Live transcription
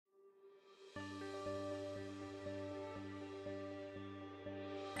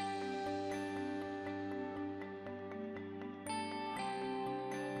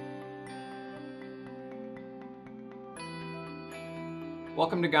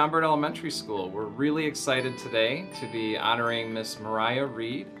Welcome to Gombert Elementary School. We're really excited today to be honoring Miss Mariah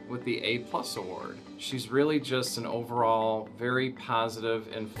Reed with the A+ Award. She's really just an overall very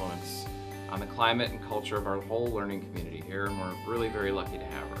positive influence on the climate and culture of our whole learning community here, and we're really very lucky to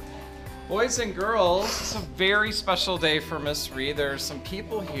have her. Boys and girls, it's a very special day for Miss Reed. There's some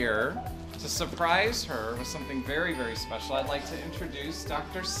people here to surprise her with something very, very special. I'd like to introduce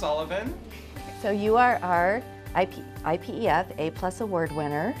Dr. Sullivan. So you are our IPEF A+ Award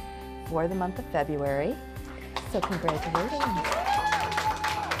winner for the month of February. So congratulations.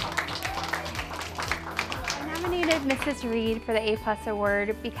 I nominated Mrs. Reed for the A+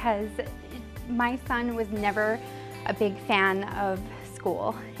 Award because my son was never a big fan of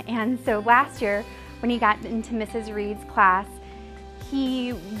school. And so last year, when he got into Mrs. Reed's class,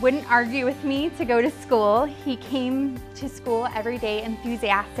 he wouldn't argue with me to go to school. He came to school every day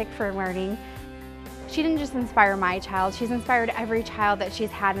enthusiastic for learning. She didn't just inspire my child, she's inspired every child that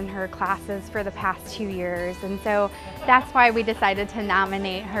she's had in her classes for the past 2 years. And so that's why we decided to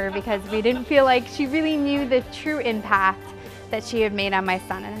nominate her, because we didn't feel like she really knew the true impact that she had made on my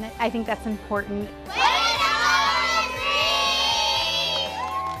son, and I think that's important.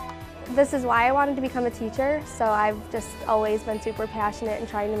 This is why I wanted to become a teacher, so I've just always been super passionate in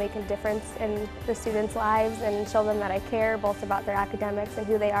trying to make a difference in the students' lives and show them that I care both about their academics and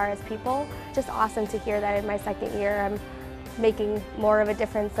who they are as people. Just awesome to hear that in my second year I'm making more of a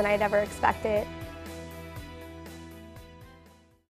difference than I'd ever expected.